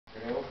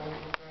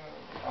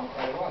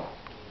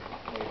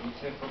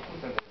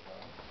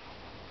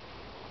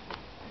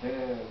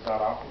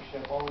Zaraful și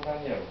de Paul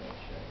Daniel.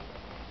 Deci,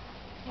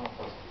 nu a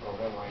fost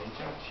problemă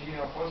aici, ci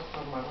a fost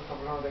mai mult o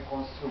problemă de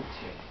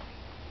construcție.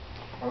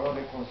 Problemă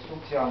de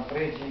construcție a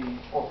întregii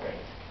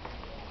opere.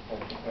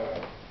 Pentru că,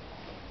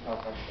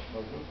 dacă ați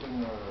văzut în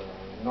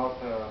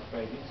notă pe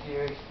ediție,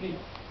 eu explic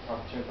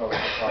ce vreau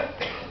să fac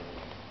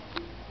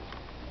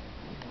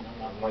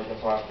mai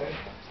departe.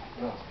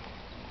 Da.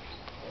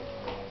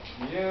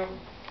 E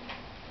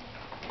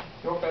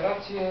o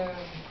operație,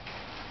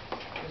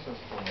 ce să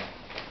spun,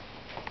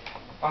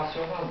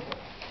 pasionantă,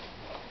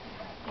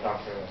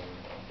 dacă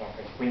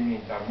spui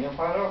mintea. Mi-e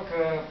pare rău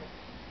că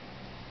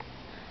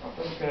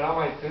atunci când eram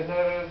mai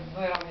tânăr, nu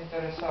eram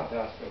interesat de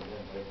astfel de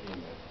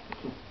întreprinderi.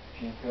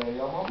 Fiindcă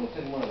eu am avut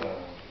în mână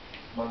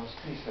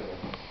manuscrisele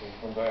cu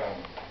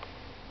Fundoianu.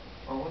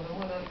 Am avut în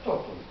mână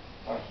totul,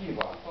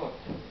 arhiva, tot.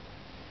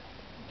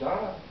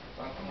 Dar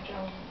atunci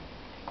am,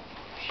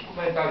 și cu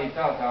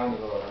mentalitatea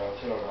anilor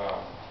acelora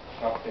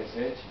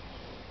 70,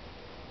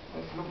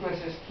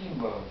 lucrurile se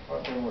schimbă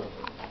foarte mult.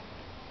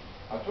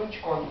 Atunci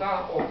conta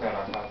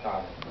opera ca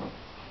tare.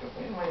 Și pe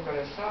mine mă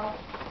interesa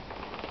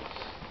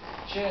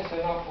ce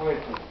însemna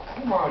poetul.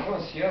 Cum a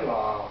ajuns el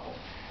la...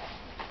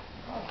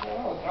 Asta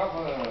era o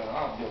treabă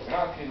a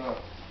biografilor,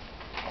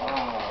 a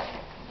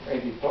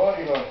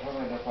editorilor și așa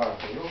mai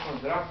departe. Eu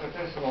consideram că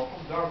trebuie să mă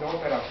ocup doar de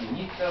opera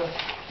finită,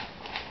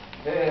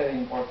 de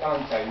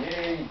importanța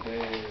ei, de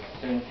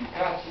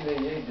semnificațiile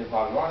ei, de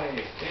valoare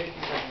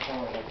estetică și așa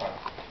mai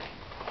departe.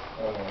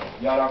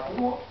 Iar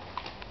acum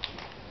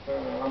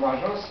am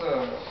ajuns să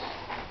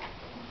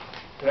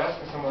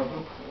trebuiască să mă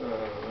duc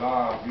la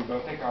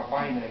Biblioteca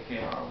Beinecke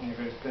a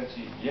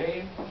Universității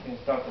Yale din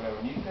Statele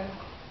Unite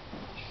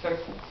și să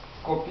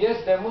copiez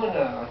de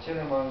mână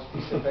acele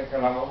manuscrise pe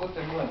care le-am avut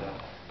în mână.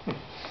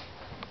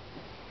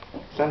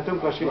 Se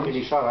întâmplă și în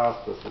Timișoara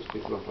astăzi, să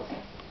știți lucrul ăsta.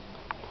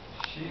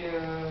 Și,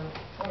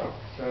 mă rog,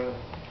 să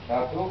le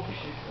aduc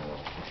și să...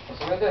 O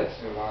să vedeți,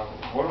 la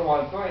volumul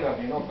al doilea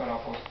din opera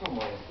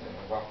postumă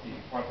va fi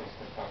foarte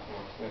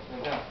spectaculos. Să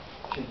vedea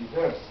ce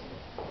divers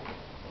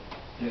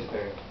este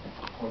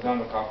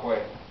Fundoianu ca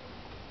poet.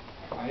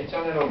 Aici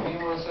ne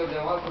lovim însă de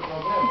o altă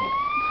problemă.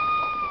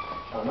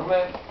 Și anume,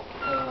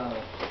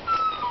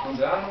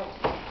 Fundoianu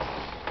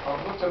a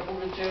vrut să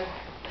publice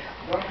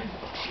doar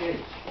și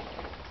aici.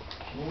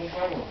 Și nimic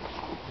mai mult.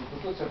 Și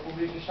putut să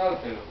publice și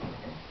alte lucruri.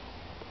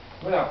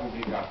 Nu le-a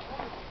publicat.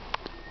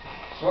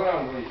 Sora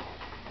lui,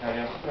 care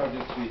a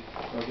supraviețuit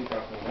Rodica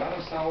Fundoianu,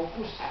 s-a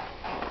opus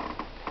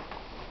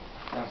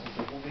ca să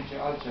se publice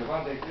altceva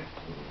decât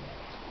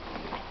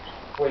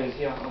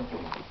poezia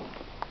antică.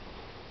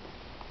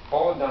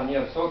 Paul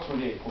Daniel, soțul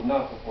ei,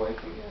 cumnatul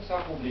poetului, s-a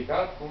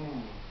publicat, cum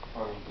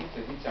amintiți,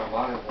 ediția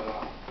mare de la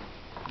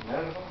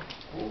Nerva,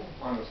 cu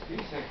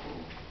manuscrise, cu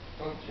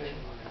tot ce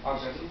a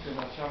găsit în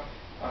acea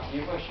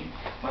arhivă și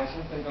mai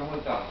sunt încă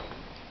multe altele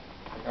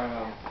pe care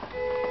am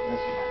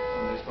găsit,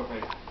 am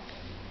descoperit.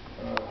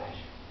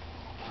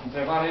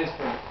 Întrebarea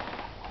este,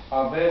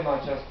 avem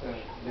această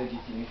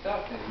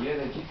legitimitate?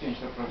 E legitim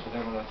să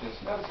procedăm în acest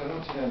fel? Să nu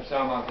ținem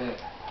seama de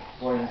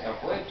voința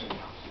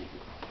poetului?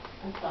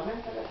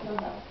 Testamentele sunt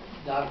date.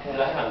 Dacă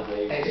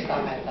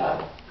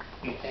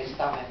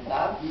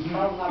testamentar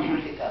sau n-a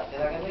publicat.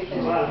 Dacă nu-i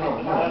testamentar...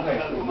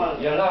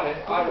 El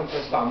are un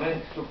testament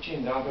subțin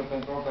de altfel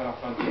pentru opera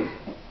franceză.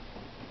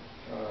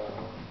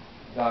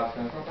 Dar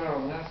pentru opera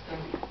românească,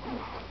 nu.